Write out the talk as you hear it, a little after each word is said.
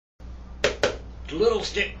The little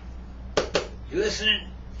stick. You listening?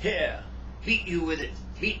 Yeah. Beat you with it.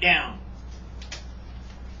 Beat down.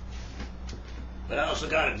 But I also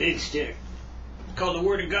got a big stick. It's called the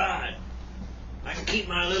Word of God. I can keep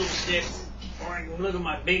my little stick, or I can look at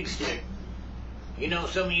my big stick. You know,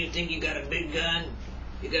 some of you think you got a big gun,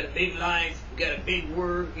 you got a big life, you got a big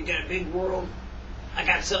word, you got a big world. I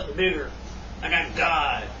got something bigger. I got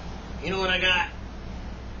God. You know what I got?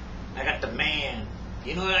 I got the man.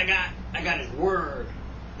 You know what I got? I got his word.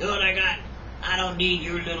 You know what I got? I don't need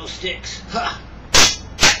your little sticks. Ha!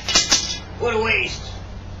 What a waste.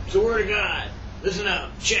 It's the Word of God. Listen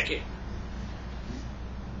up. Check it.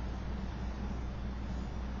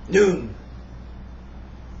 Noon.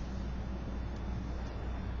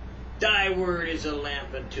 Thy word is a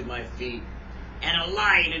lamp unto my feet, and a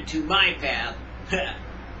light unto my path.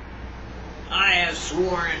 I have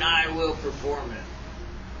sworn and I will perform it.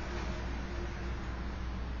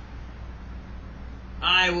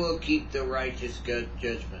 I will keep the righteous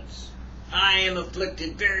judgments. I am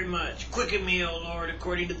afflicted very much. Quicken me, O Lord,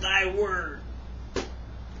 according to thy word.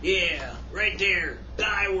 Yeah, right there.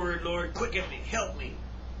 Thy word, Lord, quicken me. Help me.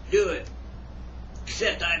 Do it.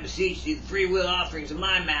 Accept, I beseech thee, the free will offerings of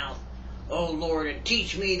my mouth, O Lord, and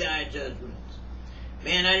teach me thy judgments.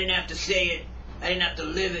 Man, I didn't have to say it. I didn't have to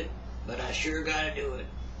live it, but I sure gotta do it.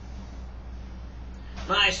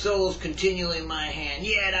 My soul's continually in my hand,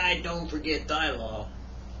 yet I don't forget thy law.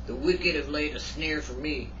 The wicked have laid a snare for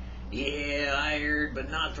me. Yeah, I heard, but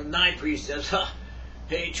not from thy precepts. Ha!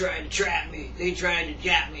 They tried to trap me. They tried to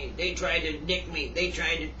jap me. They tried to nick me. They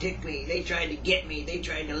tried to tick me. They tried to get me. They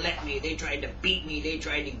tried to let me. They tried to beat me. They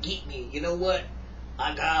tried to geet me. You know what?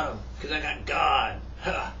 I got them, because I got God.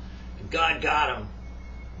 Ha! God got them.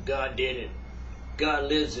 God did it. God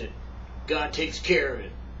lives it. God takes care of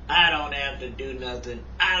it. I don't have to do nothing.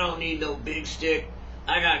 I don't need no big stick.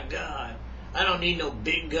 I got God. I don't need no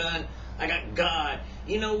big gun. I got God.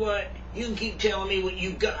 You know what? You can keep telling me what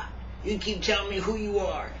you got. You can keep telling me who you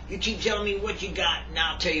are. You keep telling me what you got, and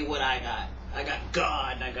I'll tell you what I got. I got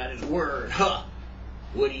God, and I got His Word. Huh?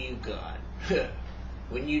 What do you got? Huh.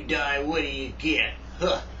 When you die, what do you get?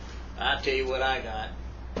 Huh. I'll tell you what I got.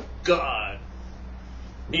 God.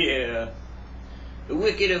 Yeah. The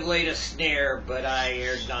wicked have laid a snare, but I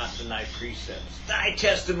erred not from thy precepts. Thy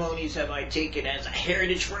testimonies have I taken as a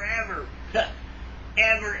heritage forever. Huh.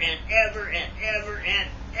 Ever and ever and ever and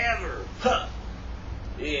ever. Huh.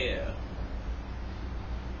 Yeah.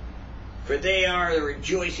 For they are the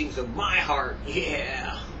rejoicings of my heart.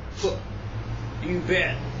 Yeah. Huh. You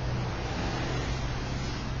bet.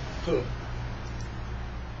 Huh.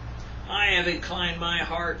 I have inclined my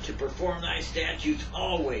heart to perform thy statutes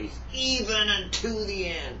always, even unto the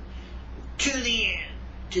end. To the end.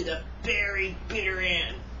 To the very bitter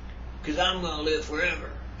end. Because I'm going to live forever.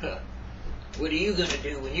 Huh. What are you going to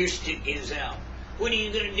do when your stick gives out? What are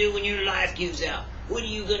you going to do when your life gives out? What are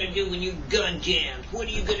you going to do when your gun jams? What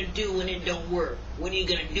are you going to do when it don't work? What are you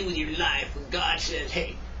going to do with your life when God says,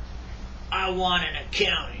 hey, I want an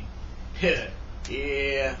accounting?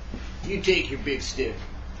 Yeah, you take your big stick.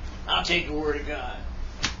 I'll take the Word of God.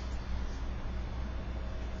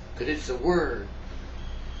 Because it's the Word.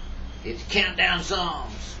 It's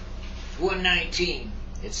CountdownPsalms. It's 119.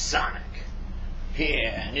 It's Sonic.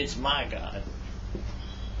 Yeah, and it's my God.